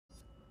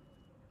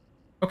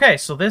Okay,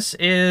 so this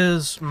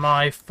is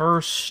my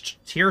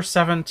first tier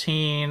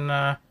 17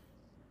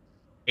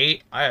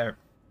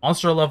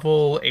 monster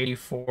level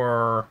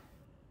 84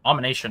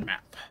 Abomination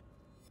map.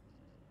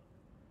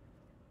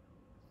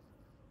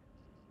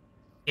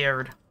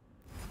 Scared.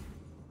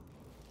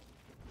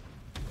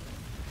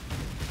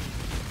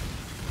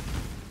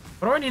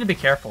 What do I need to be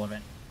careful of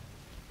it?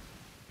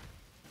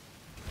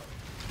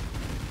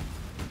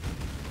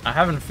 I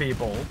have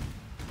Enfeebled.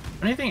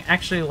 Anything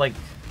actually, like...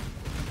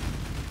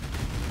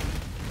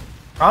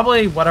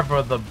 Probably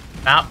whatever the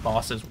map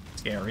boss is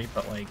scary,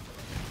 but, like,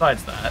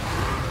 besides that...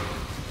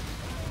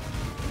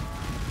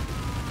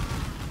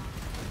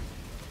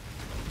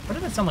 What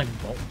did that sound like,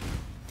 Bolt?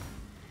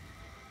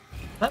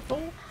 Is that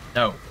Bolt?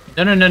 No.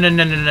 No, no, no, no,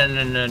 no, no, no,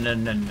 no, no, no,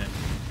 no, no.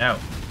 No.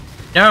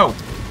 No!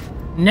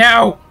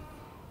 No!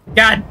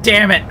 God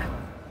damn it!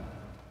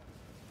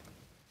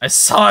 I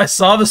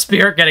saw the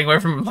spirit getting away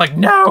from him. Like,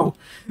 no!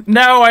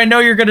 No, I know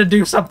you're gonna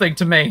do something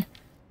to me!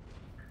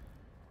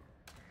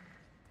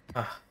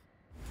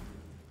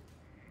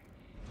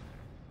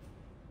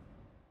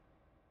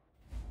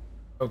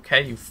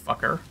 Okay, you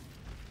fucker.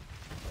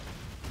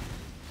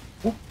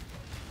 Ooh.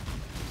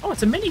 Oh,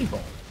 it's a mini bowl.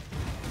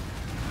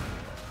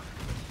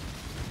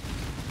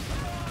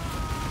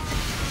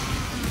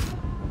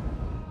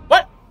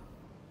 What?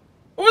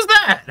 What was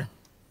that?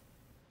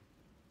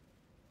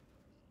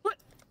 What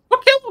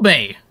killed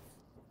me?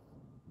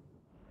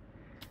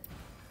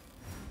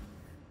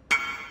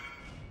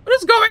 What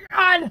is going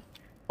on?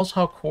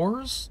 Volatile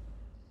cores?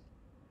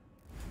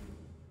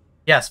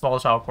 Yes,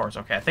 volatile cores.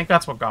 Okay, I think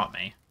that's what got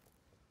me.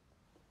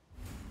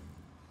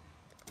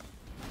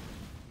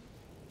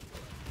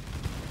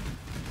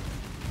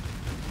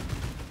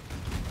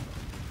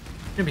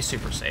 I'm gonna be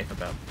super safe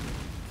about it.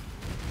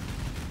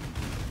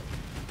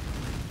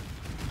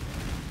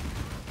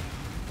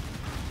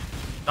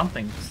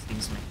 Something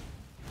sees me.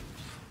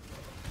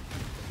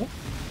 Ooh.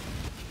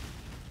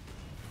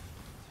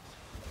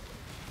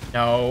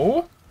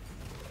 No.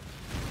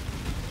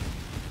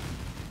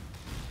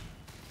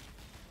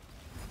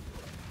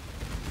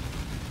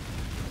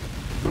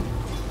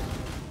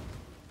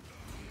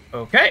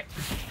 Okay.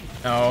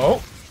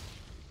 No.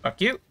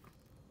 Fuck you.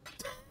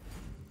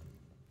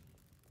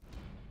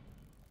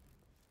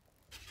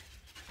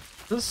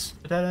 This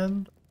a dead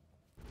end?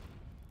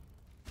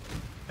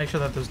 Make sure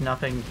that there's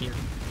nothing here.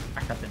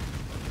 Back up in.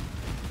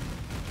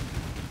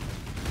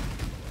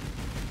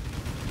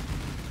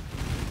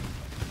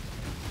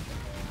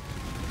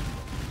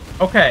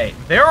 Okay,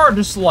 there are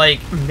just like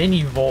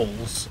mini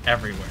voles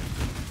everywhere.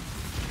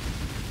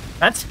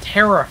 That's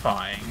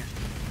terrifying.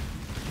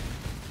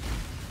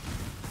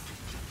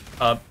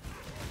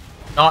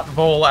 Not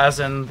vole as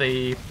in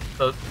the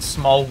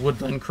small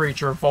woodland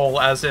creature, vole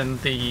as in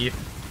the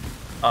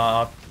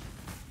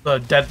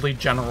deadly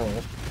general.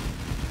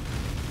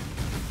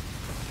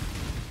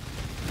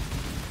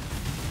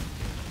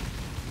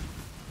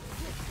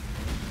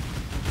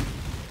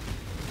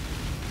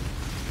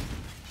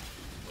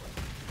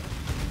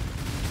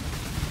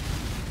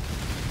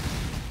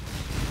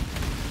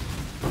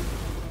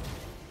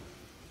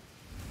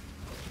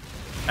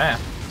 Ah.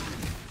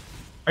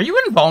 Are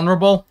you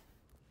invulnerable?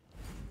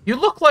 You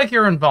look like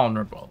you're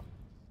invulnerable.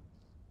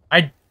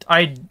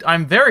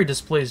 I'm very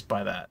displeased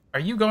by that. Are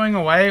you going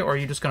away, or are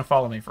you just gonna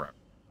follow me forever?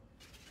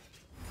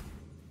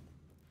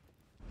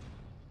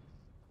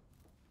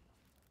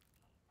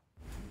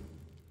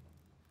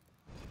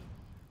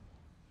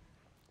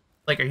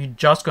 Like, are you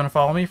just gonna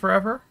follow me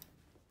forever?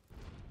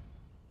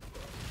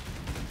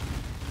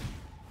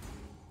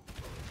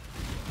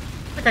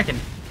 I think I can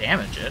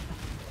damage it. It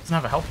doesn't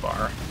have a health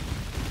bar.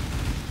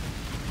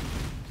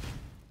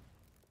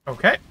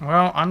 Okay,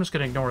 well, I'm just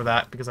gonna ignore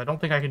that, because I don't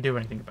think I can do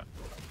anything about it.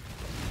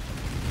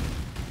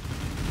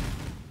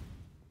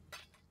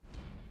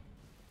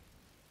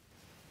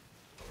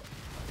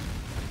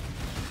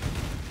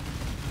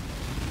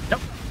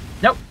 Nope.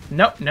 Nope.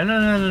 No, no,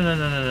 no, no, no,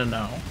 no, no, no,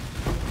 no.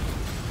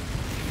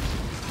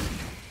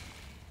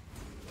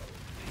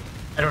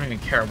 I don't even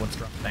care what's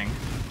dropping.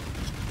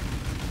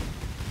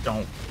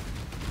 Don't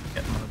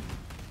get murdered.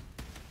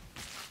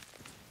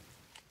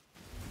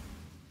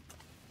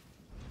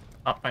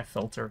 Up my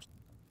filters.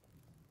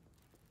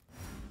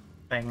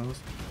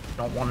 Things.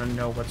 Don't want to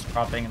know what's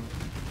dropping. And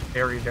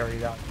very, very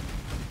valuable.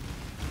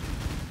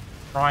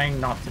 Trying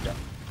not to die.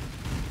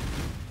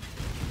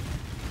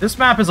 This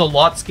map is a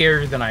lot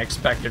scarier than I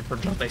expected for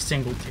just a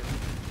single tier.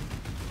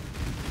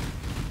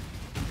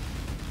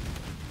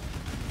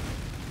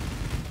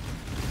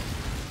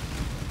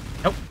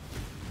 Nope.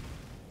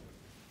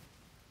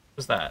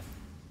 What's that?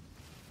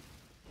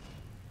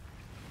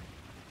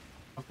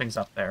 Something's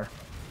up there.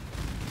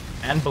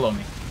 And below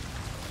me.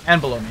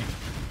 And below me.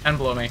 And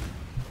below me.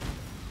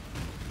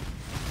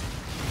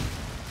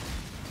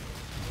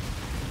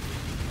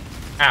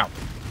 Ow.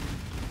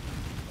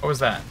 What was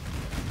that?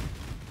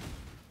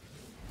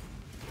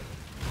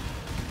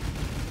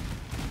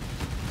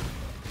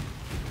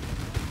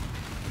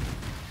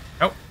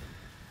 Nope.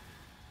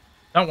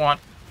 Don't want.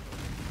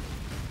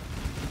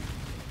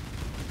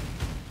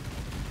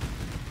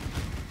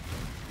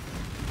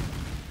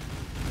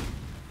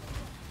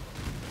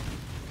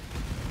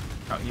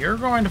 you're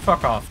going to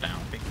fuck off now.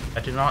 Because I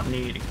do not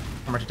need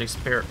tormented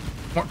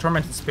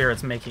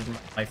spirits making my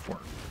life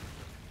work.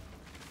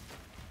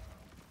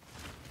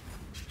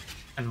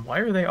 And why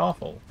are they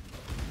awful?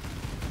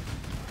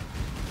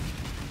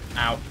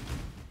 Ow.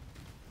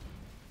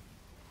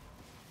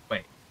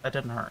 Wait, that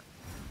didn't hurt.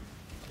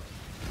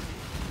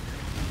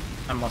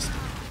 I must...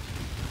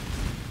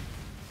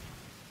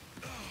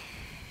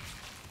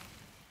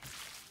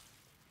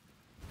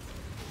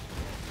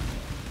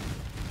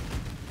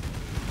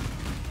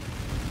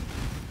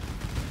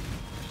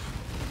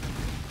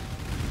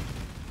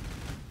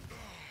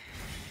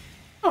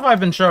 I don't know if I've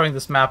been showing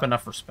this map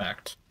enough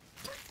respect.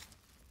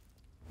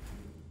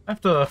 I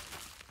have to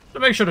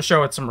make sure to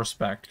show it some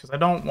respect, because I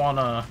don't want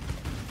to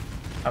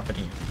have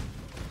any...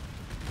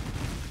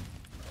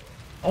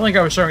 I don't think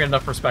I was showing it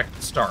enough respect at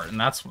the start, and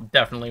that's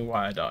definitely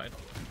why I died.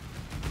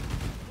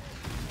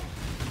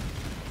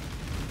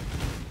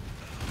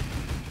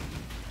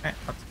 Okay,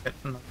 let's get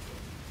some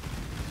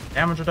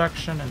damage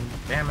reduction and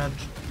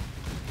damage.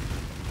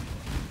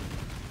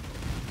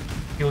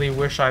 Really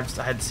wish I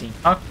had seen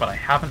Huck, but I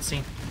haven't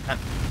seen that.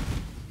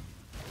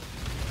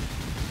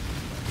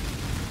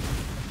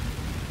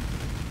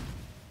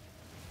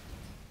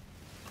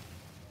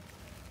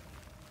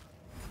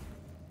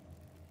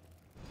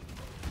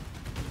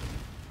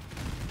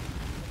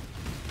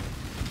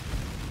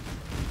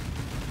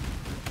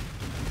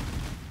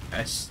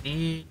 I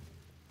see.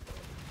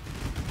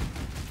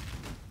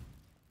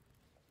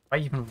 Why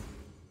even? You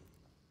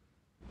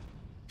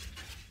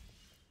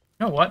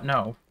know what?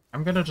 No.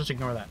 I'm gonna just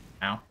ignore that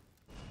now.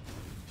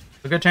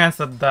 There's a good chance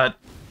that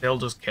they'll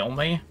just kill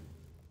me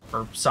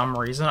for some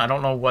reason. I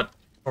don't know what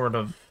sort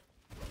of...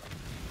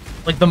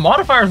 Like, the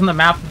modifiers on the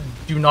map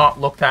do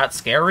not look that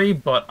scary,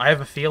 but I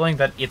have a feeling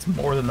that it's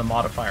more than the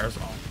modifiers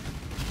on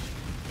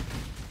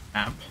the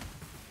map.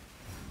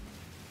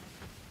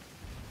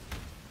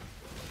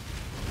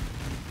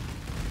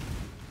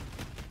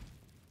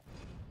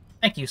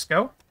 Thank you,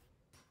 Sko.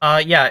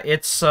 Yeah,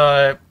 it's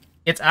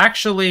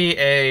actually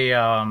a,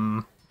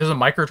 there's a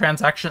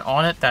microtransaction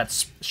on it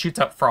that shoots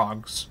out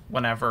frogs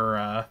whenever,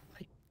 I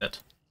use it.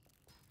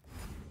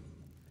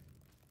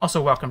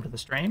 Also, welcome to the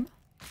stream.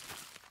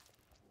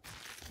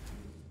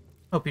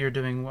 Hope you're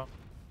doing well.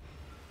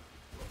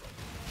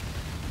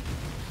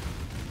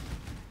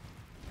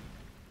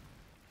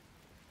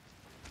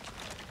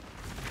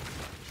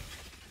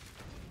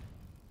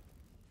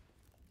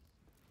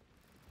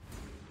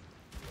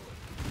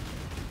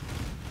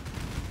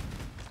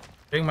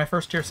 Doing my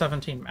first tier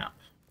 17 map.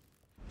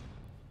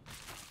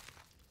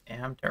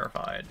 I'm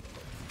terrified.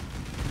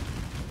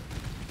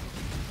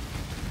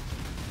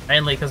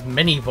 Mainly because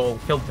Mini-Vol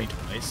killed me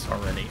twice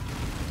already.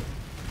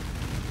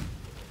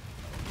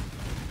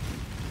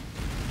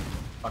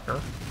 Fucker.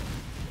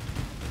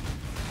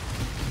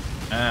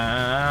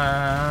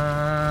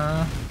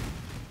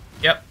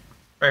 Yep.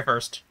 Very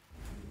first.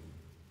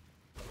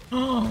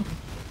 Oh,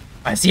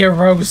 I see a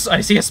rose.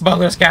 I see a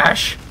smuggler's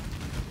cache.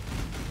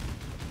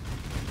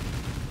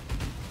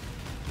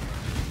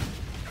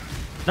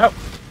 No.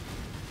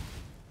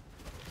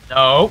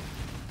 No.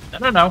 No,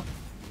 no, no.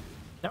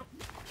 No.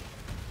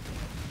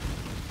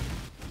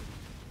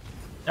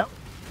 No.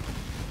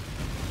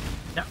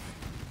 No.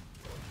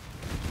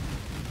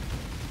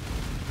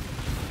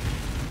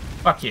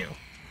 Fuck you.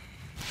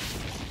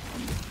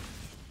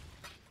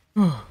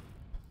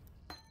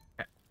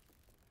 Okay.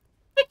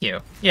 Thank you.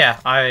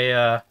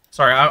 Yeah,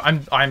 sorry,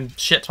 I'm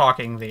shit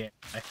talking the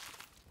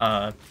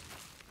AI.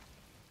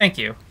 Thank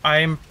you.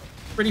 I'm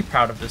pretty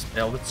proud of this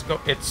build.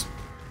 It's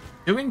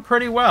doing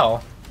pretty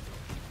well.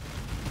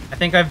 I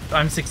think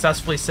I'm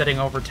successfully sitting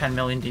over 10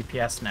 million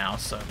DPS now,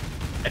 so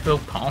I feel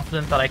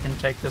confident that I can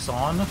take this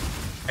on.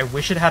 I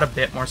wish it had a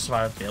bit more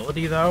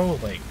survivability, though.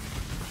 Like,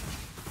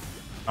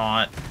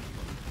 not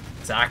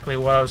exactly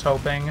what I was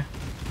hoping.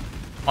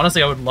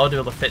 Honestly, I would love to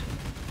be able to fit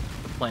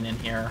the plane in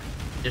here,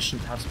 in addition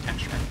to have some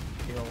extra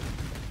field.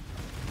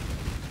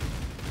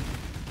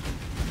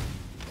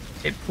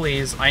 Okay,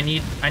 please, I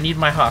need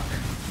my Huck.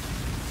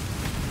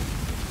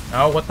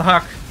 No, what the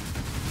Huck?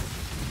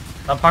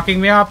 Stop hucking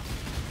me up.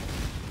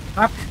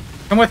 Huck,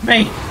 come with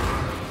me.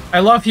 I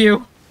love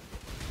you.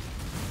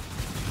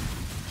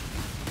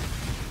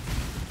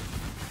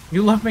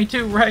 You love me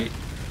too, right?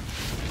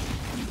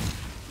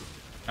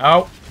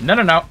 Oh, no,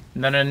 no, no.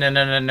 No, no, no,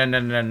 no, no, no, no,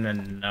 no, no,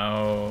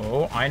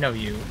 no. I know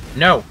you.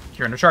 No,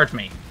 you're gonna charge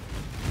me.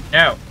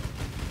 No.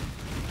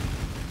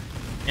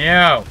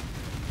 No.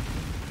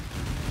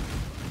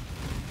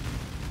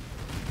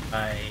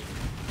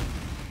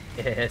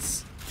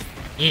 Yes.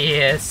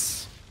 Yes.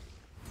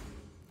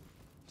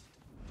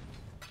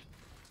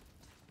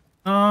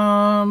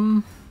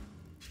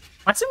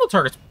 My single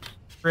target's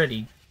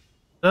pretty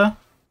good.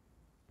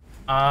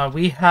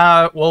 We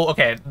have... Well,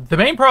 okay. The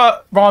main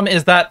problem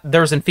is that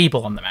there's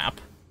Enfeeble on the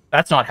map.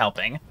 That's not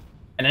helping.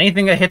 And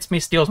anything that hits me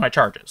steals my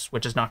charges,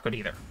 which is not good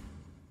either.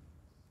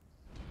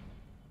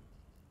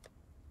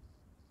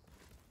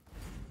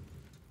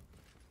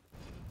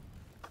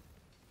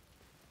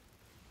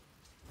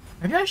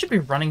 Maybe I should be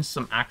running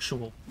some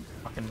actual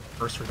fucking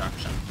burst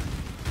reduction.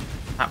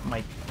 That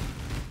might...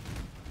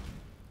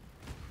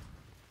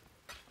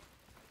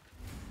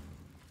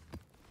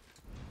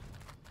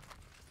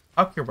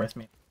 Fuck, you're with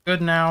me.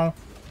 Good now.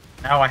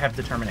 Now I have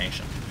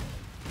determination.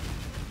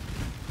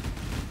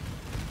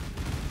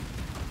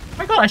 Oh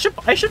my god, I should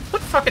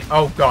put fucking...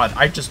 Oh god,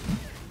 I just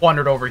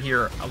wandered over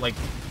here, like,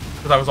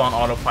 because I was on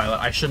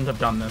autopilot. I shouldn't have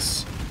done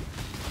this.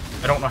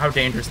 I don't know how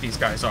dangerous these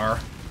guys are.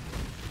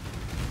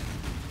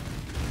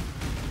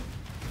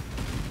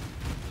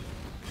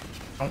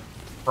 Don't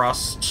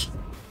trust.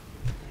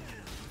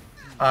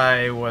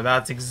 Well,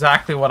 that's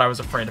exactly what I was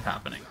afraid of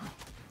happening.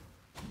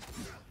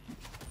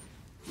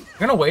 I'm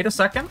gonna wait a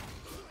second,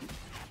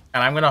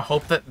 and I'm gonna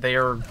hope that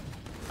they're...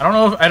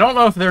 I don't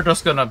know if they're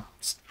just gonna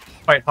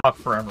fight Huck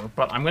forever,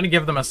 but I'm gonna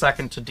give them a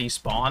second to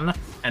despawn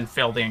and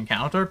fail the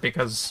encounter,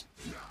 because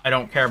I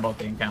don't care about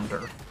the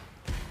encounter.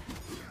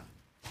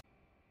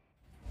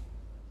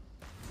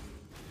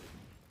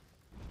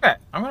 Okay,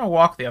 I'm gonna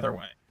walk the other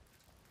way.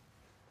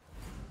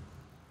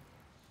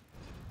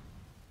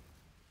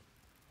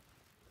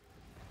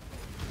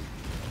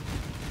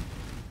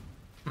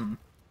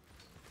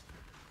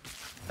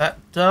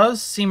 That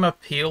does seem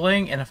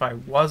appealing, and if I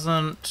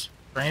wasn't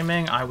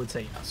streaming, I would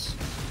say yes.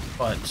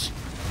 But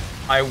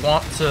I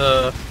want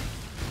to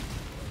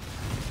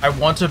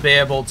be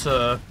able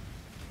to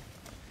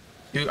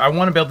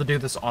do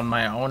this on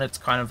my own. It's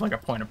kind of like a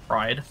point of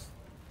pride.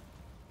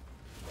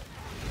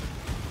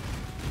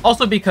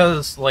 Also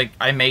because, like,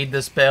 I made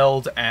this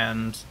build,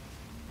 and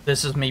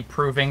this is me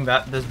proving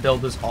that this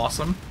build is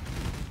awesome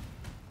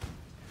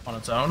on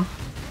its own.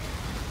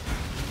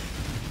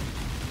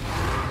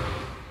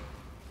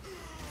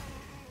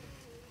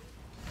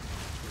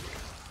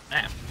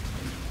 Man.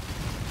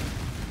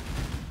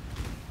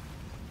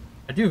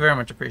 I do very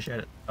much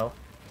appreciate it, though.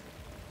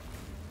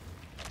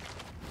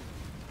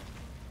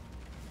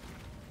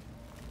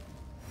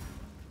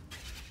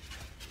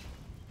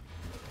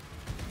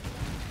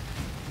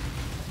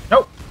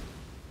 Nope!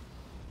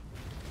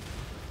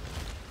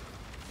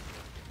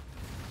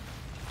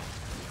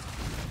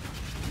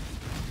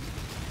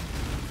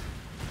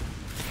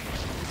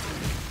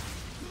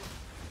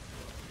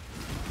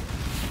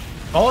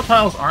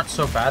 Volatiles aren't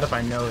so bad if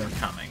I know they're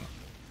coming.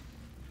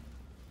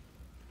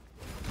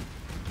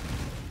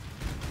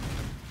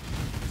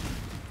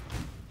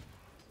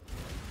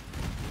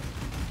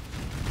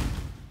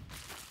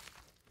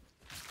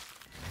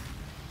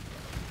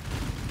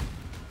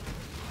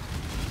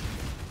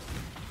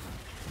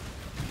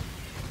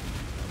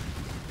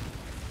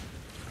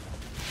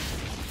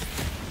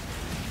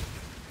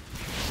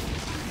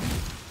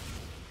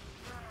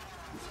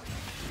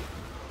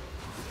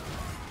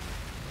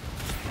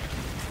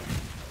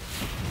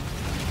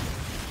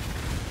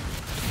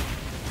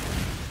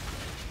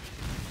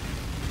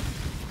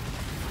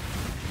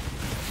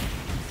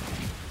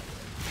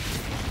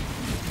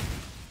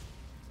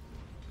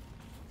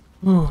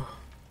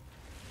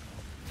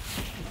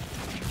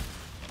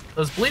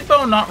 Does Bleed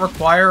Bone not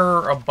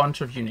require a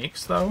bunch of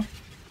uniques, though?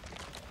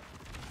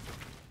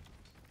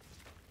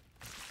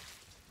 I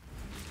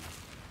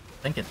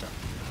think it does.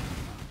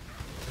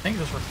 I think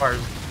this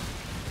requires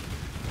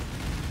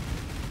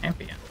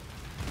champion.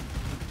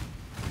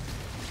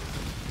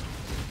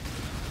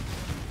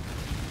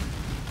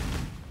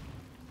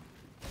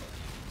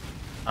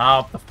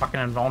 Oh, the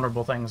fucking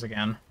invulnerable things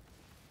again.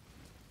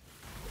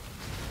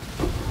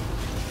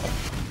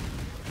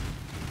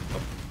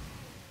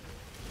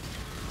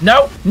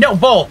 No! No,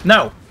 Bull!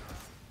 No!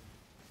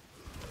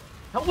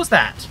 What was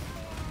that?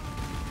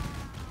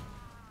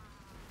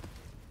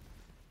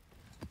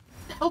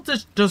 The hell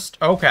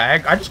just...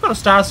 Okay, I just got a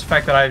status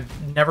effect that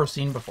I've never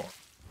seen before.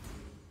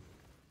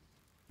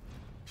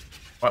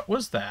 What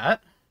was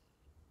that?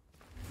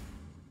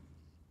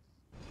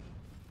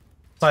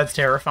 Besides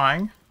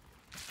terrifying.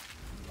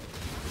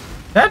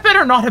 That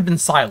better not have been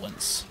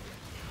silence.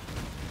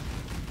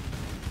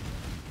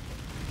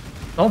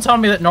 Don't tell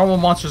me that normal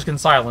monsters can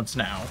silence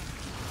now.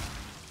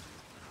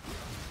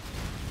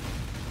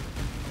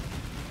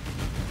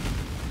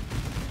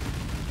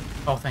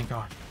 Oh, thank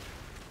God.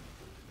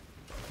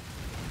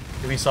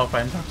 Give me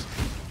self-intox.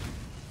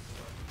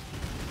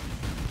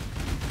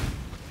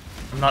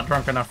 I'm not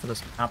drunk enough for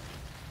this map.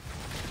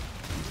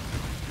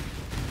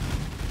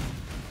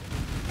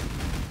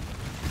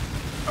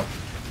 No.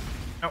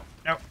 No,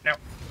 no, no.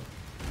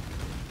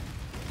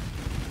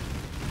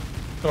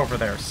 Go over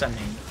there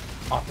sending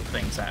awful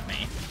things at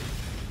me.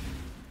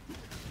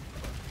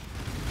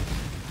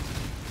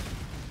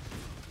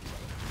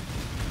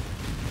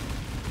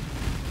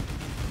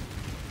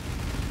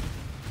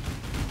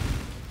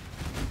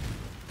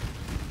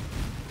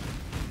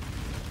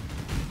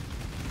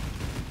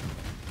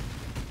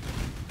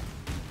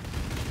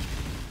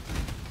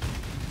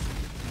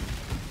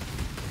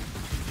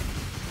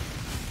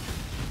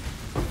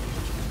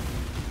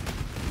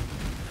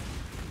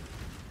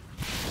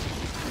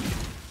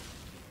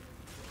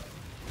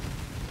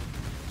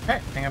 Okay, I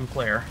think I'm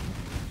clear.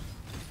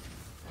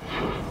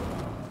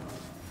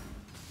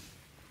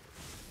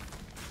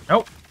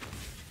 Nope.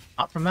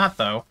 Not from that,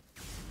 though.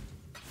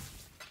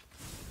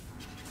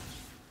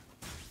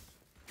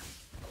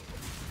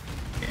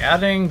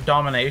 adding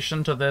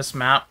Domination to this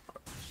map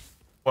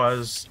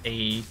was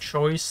a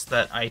choice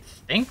that I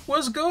think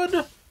was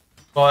good,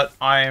 but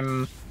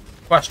I'm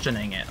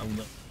questioning it a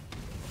little.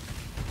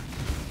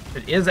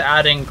 It is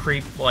adding not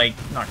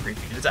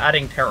creepy, it's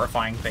adding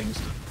terrifying things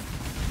to it.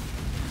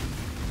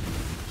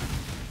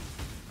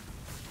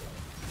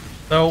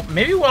 So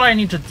maybe what I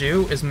need to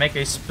do is make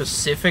a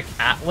specific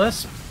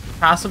Atlas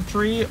passive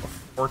tree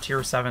for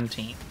tier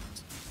 17,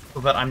 so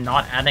that I'm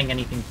not adding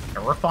anything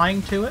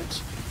terrifying to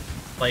it.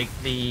 Like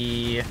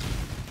the,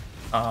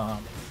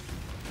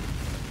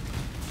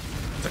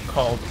 what's it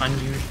called?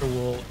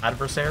 Unusual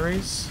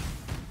adversaries?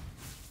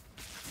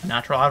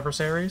 Natural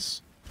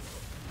adversaries?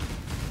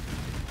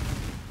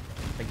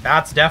 Like,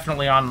 that's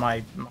definitely on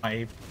my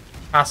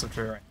passive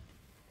tree right now.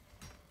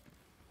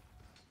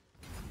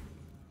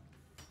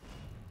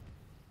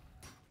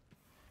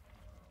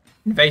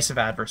 Invasive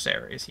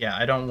adversaries. Yeah,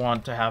 I don't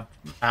want to have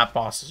map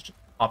bosses just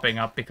popping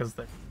up because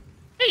they're,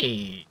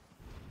 hey,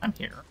 I'm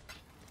here.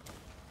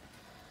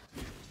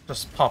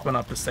 Just popping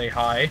up to say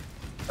hi.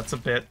 That's a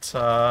bit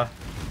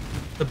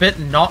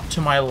not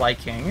to my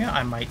liking,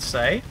 I might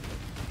say.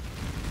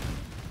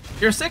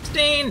 You're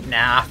 16?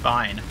 Nah,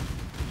 fine.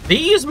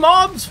 These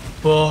mobs?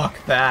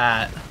 Fuck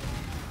that.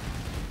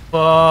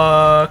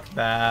 Fuck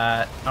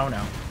that. Oh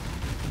no.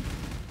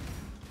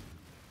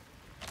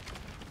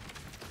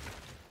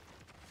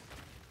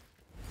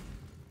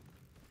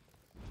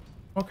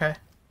 Okay.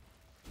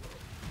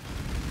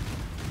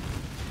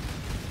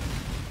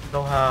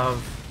 They'll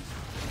have...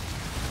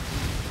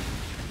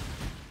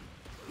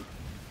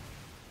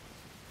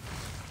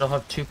 They'll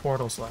have 2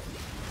 portals left.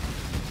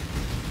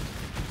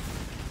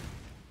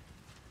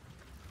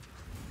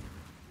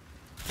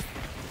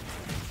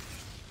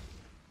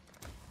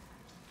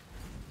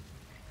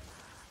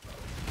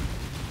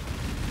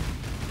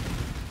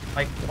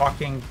 Like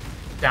walking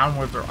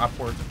downwards or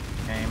upwards in the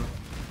game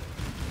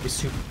is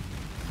super.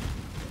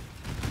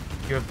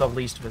 You have the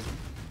least visibility.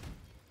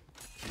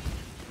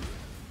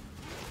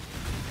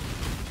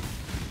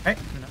 Okay,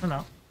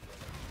 no.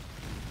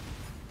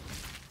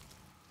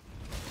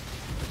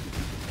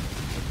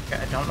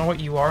 Okay, I don't know what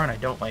you are and I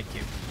don't like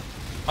you.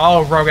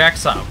 Oh, Rogue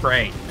Exile,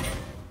 great.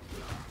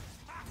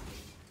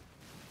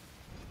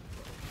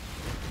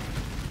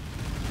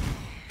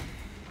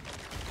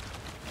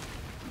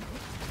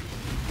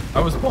 I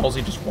was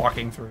ballsy just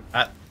walking through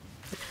that.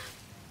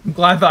 I'm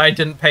glad that I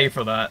didn't pay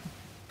for that.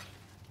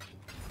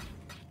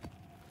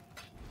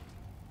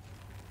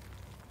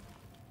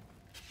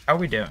 How are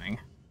we doing?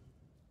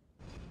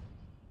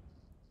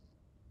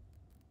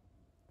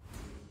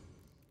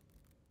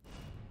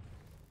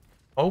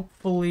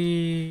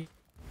 Hopefully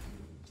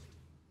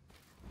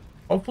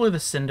the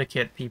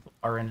Syndicate people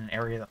are in an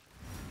area that...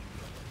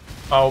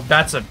 Oh,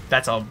 that's a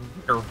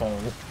weird hole.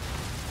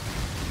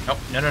 Nope.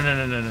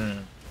 No.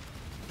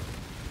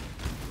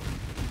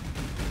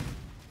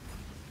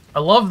 I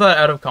love that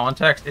out of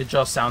context, it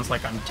just sounds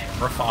like I'm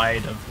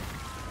terrified of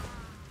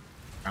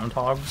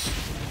groundhogs.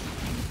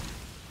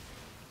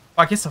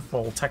 I guess a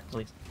vole,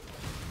 technically.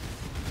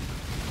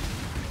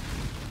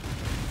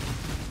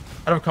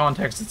 Out of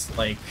context, it's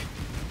like,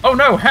 oh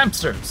no,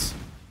 hamsters!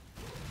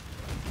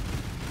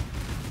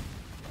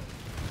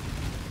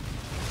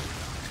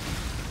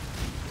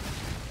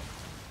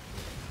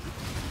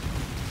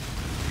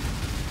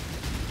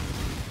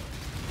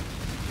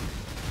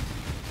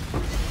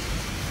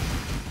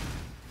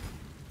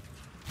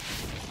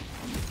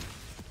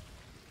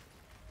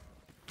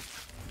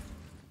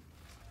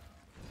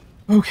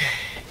 Okay.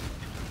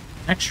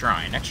 Next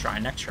shrine. Get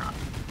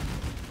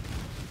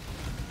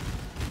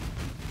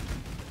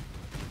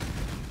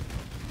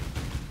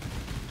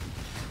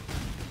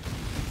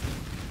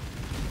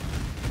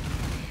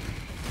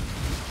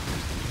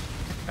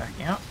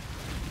back out.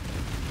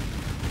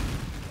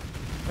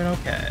 But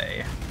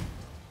okay.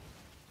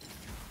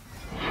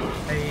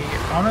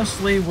 I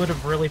honestly would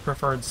have really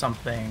preferred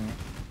something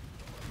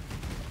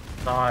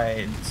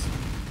besides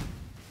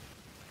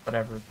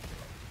whatever.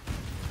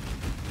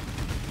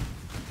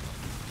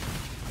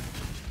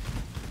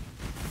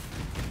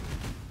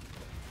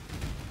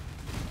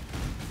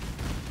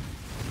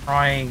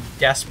 Trying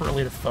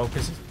desperately to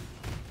focus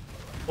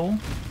people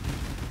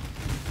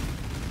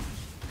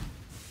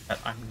that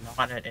I'm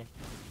not at any.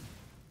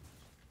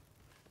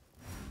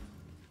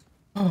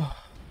 Oh.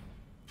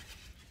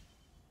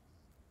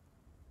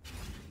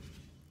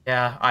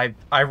 Yeah,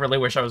 I really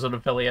wish I was an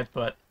affiliate,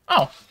 but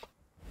oh,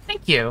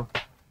 thank you.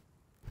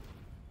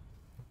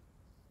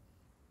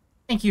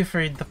 Thank you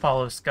for the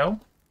follow,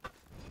 Sco.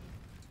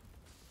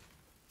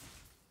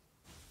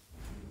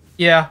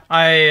 Yeah,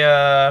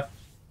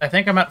 I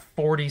think I'm at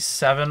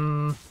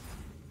 47.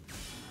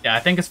 Yeah, I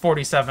think it's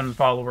 47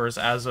 followers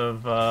as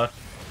of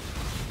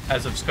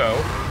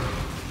SCO.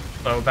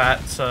 So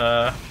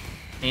that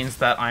means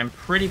that I'm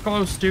pretty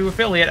close to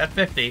affiliate at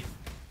 50.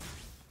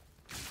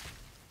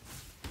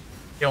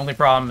 The only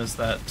problem is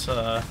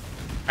that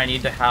I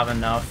need to have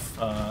enough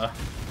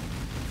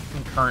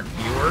concurrent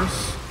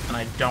viewers, and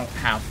I don't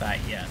have that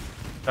yet.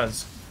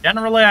 Because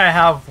generally I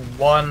have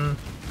I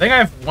think I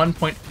have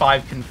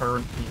 1.5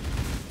 concurrent viewers.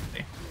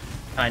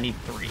 And I need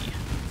 3.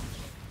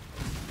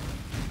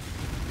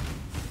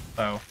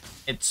 So,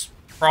 it's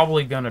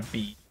probably gonna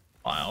be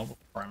a while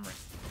before I'm ready.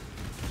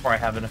 Before I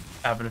have an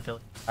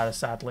affiliate status,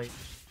 sadly.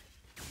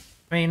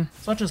 I mean,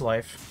 such is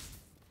life.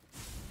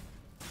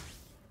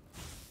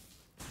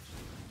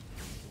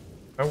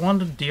 I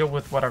wanted to deal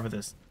with whatever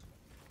this is.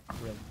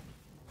 Not really.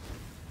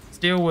 Let's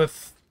deal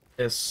with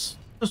this.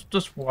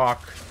 Just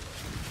walk.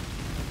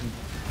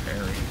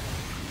 Very.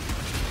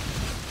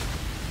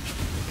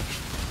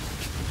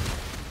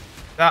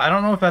 I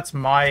don't know if that's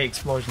my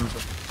explosions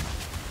or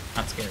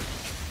not scared.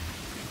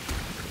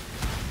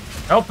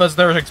 Nope,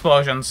 there's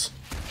explosions.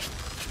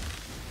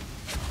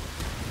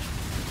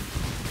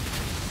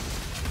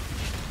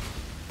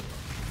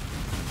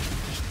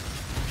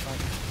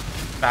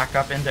 Back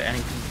up into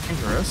anything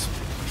dangerous.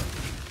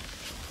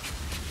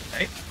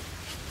 Okay.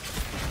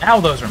 Now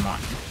those are mine.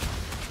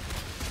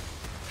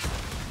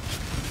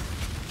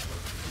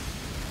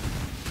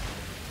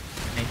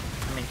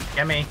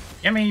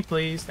 Gimme,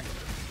 please. Thank you.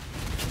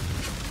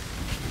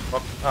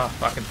 Oh,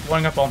 fucking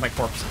blowing up all my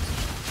corpses.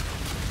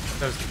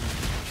 Those.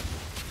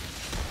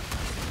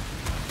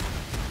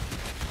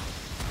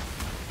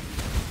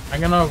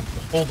 I'm gonna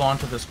hold on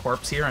to this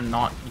corpse here and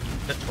not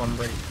use it till I'm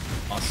ready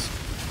for us.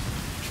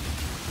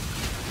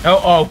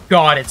 Oh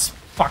god, it's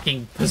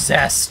fucking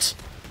possessed.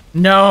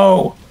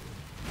 No!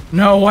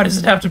 No, why does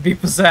it have to be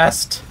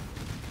possessed?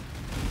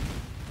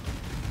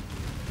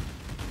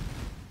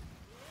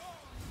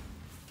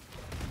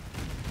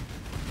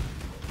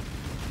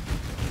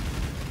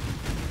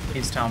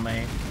 Please tell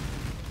me.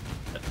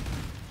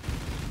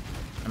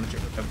 I'm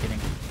kidding.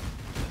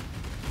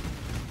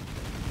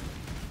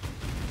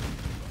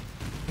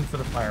 Looking for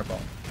the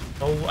fireball.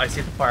 Oh, I see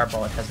the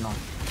fireball. It has not.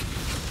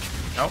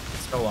 Nope,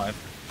 it's still alive.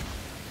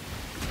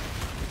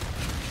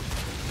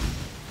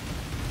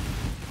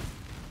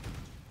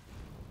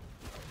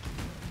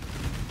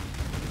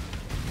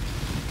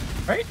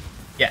 Right?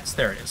 Yes,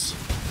 there it is.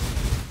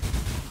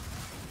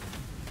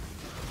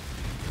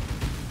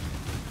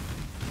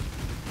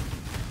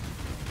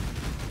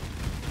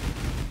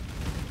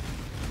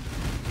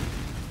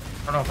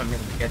 I don't know if I'm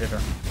able to get it or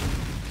not.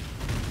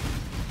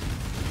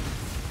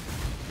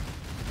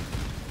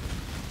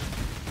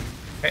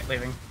 Okay,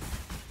 leaving.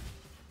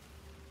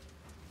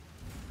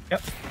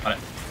 Yep, got it.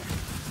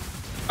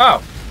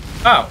 Oh!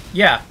 Oh,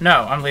 yeah,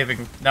 no, I'm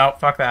leaving. No,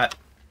 fuck that.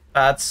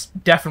 That's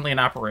definitely an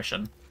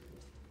apparition.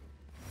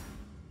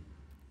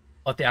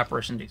 Let the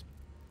apparition do.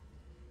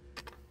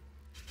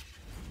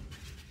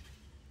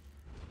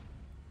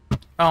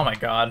 Oh my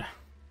god.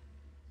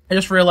 I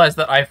just realized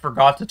that I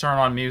forgot to turn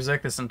on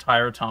music this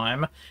entire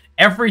time.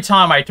 Every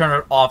time I turn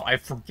it off, I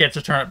forget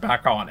to turn it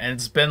back on, and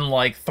it's been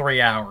like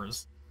 3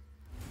 hours.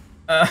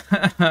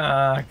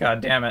 God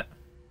damn it.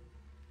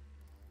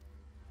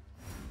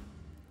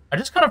 I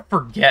just kind of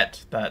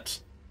forget that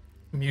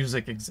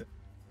music exists.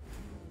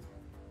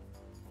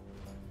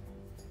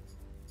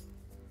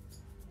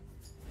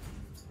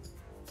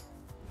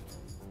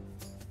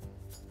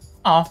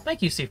 Oh,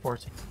 thank you,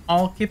 C14.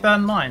 I'll keep that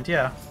in mind,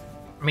 yeah.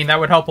 I mean, that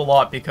would help a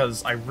lot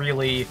because I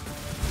really...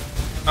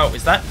 Oh,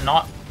 is that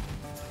not...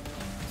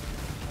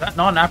 Is that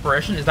not an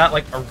apparition? Is that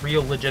like a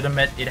real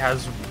legitimate, it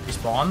has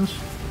respawned?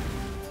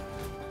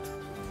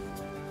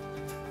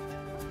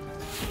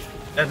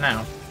 Dead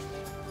now.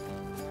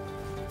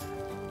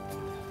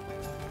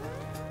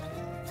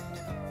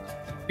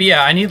 But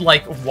yeah, I need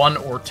like 1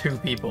 or 2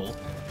 people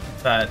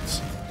that...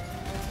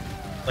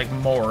 Like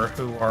more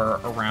who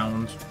are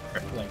around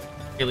like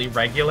really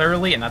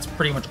regularly, and that's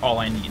pretty much all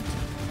I need.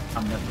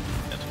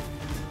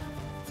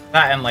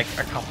 That and like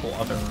a couple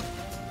other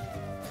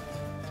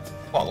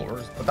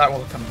followers, but that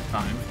will come in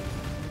time.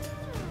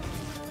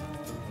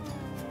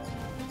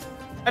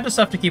 I just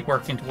have to keep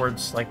working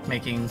towards like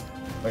making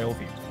whale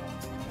views.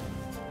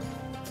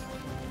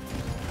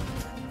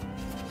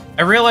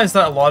 I realize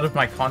that a lot of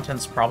my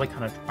content's probably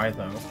kind of dry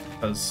though,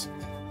 because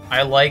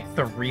I like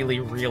the really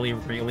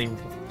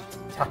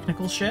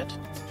technical shit.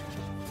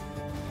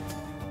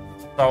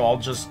 So I'll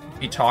just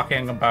be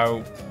talking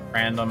about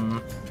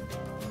random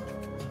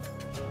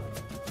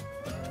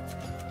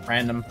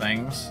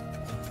things.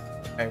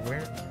 Okay,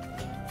 where?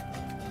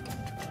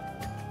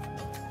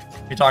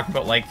 You're talking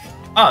about like,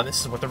 oh, this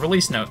is what the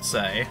release notes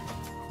say.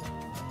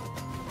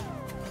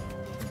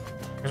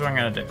 Here's what I'm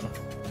gonna do.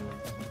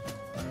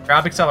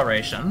 Grab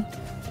acceleration.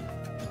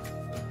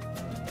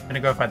 I'm gonna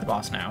go fight the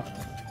boss now.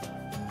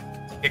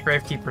 Get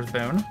Gravekeeper's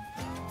Boon.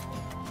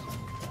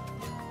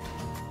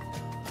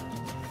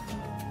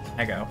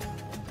 There you go.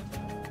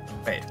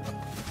 Wait.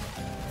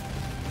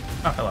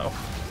 Oh, hello.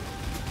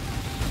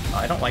 Oh,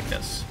 I don't like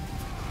this.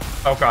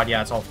 Oh god,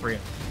 yeah, it's all 3.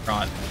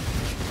 God.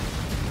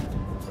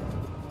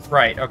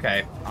 Right,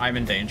 okay. I'm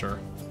in danger.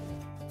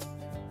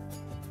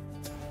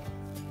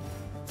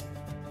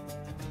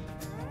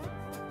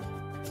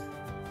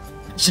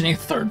 Mentioning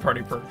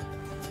third-party person.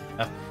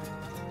 Yeah.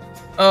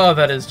 Oh,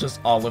 that is just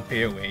all of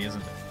PoE,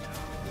 isn't it?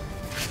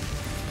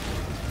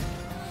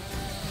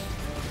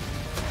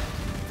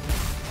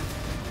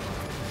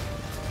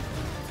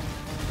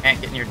 Can't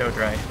get near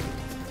Dodre.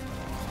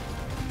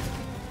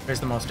 Where's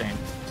the most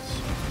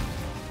dangerous?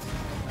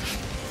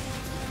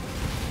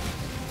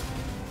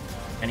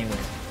 Anyway.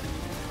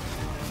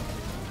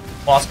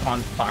 Lost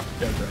contact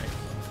with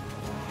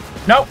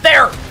Dodre. No,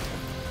 there!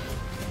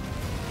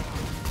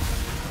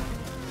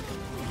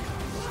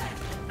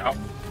 No.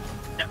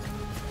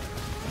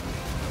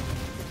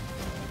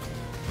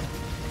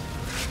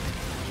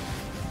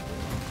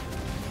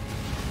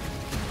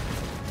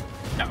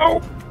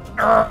 No.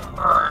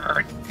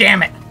 No!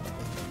 Damn it!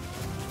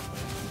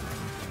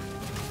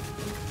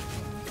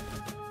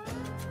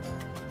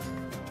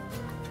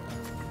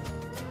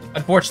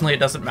 Unfortunately, it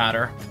doesn't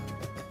matter.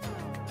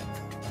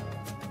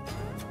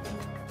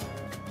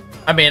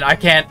 I mean, I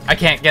can't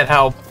get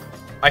help.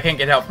 I can't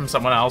get help from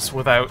someone else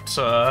without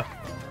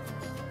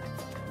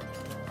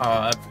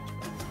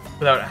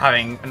without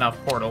having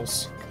enough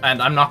portals. And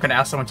I'm not gonna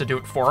ask someone to do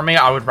it for me.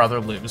 I would rather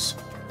lose.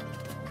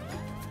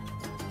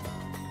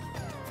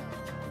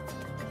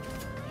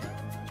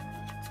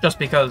 Just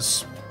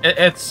because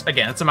it's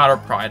a matter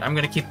of pride. I'm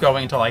gonna keep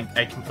going until I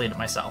complete it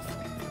myself.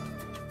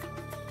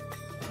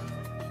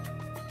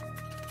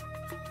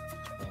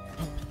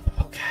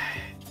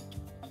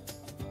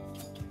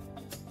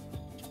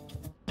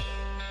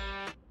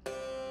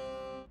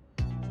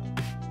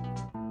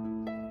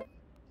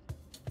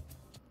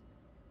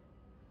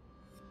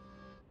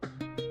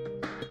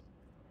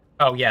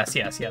 Oh, yes.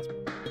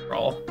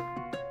 Roll.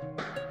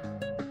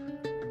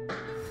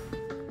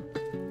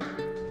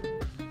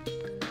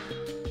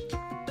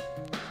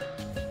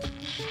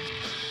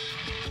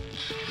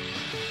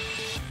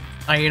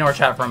 I ignore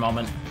chat for a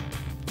moment.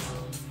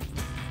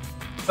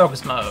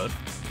 Focus mode.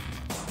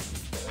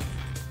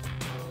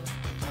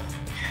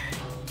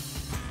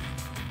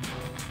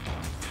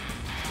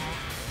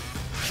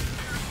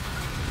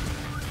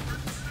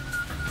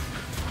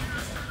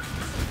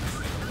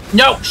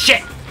 No!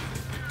 Shit!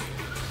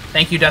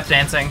 Thank you, Death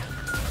Dancing.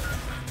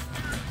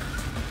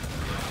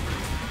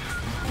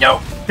 No!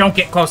 Don't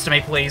get close to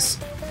me, please.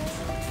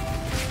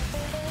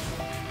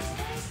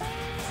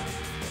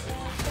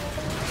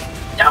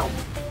 No!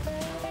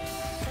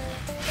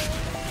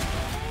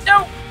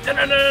 No!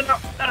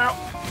 No.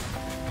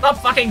 Stop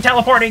fucking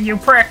teleporting, you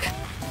prick!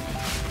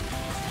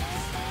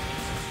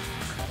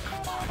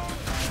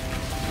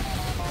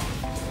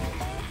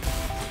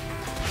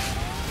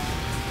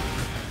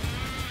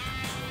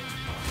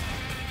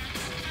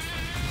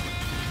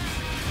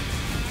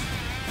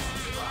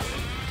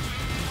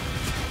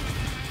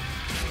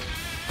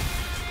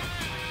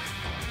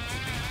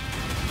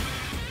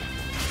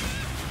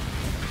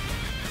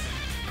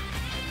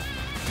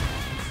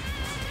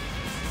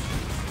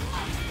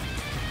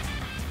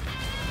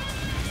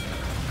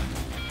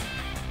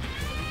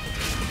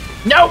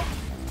 No!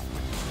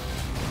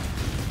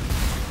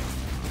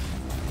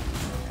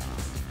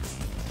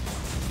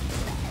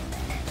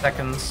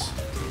 Seconds.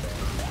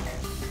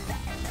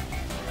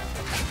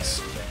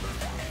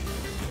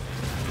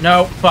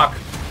 No, fuck.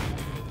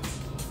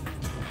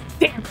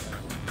 Damn.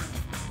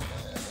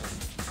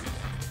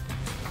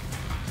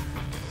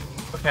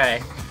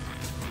 Okay.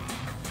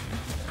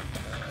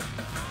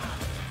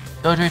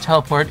 Dodre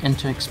teleport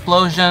into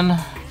explosion.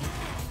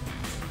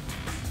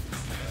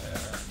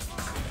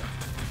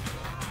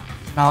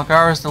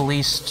 Malgar is the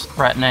least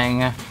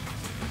threatening.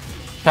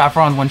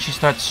 Saffron, when she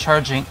starts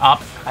charging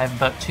up, I have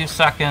about 2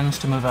 seconds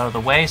to move out of the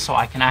way so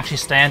I can actually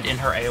stand in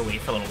her AoE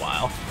for a little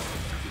while.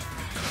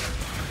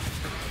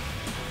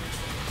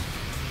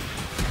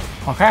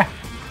 Okay.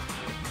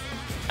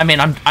 I mean,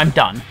 I'm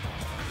done.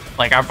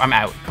 Like, I'm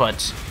out,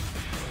 but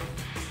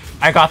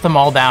I got them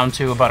all down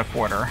to about a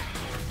quarter.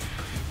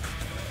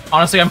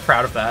 Honestly, I'm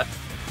proud of that.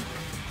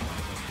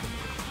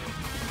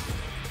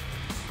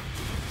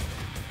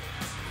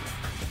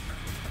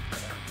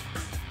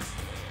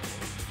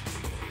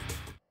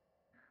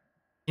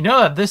 You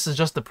know that this is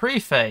just the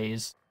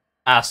pre-phase,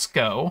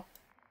 Asco.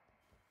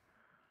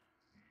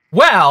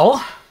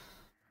 Well...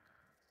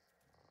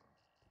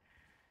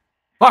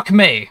 Fuck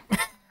me.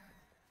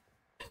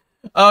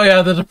 Oh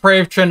yeah, the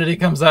Depraved Trinity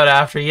comes out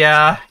after.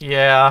 Yeah.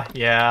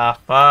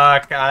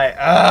 Fuck,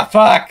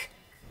 fuck!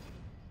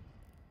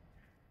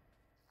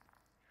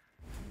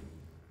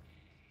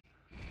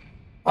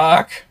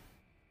 Fuck.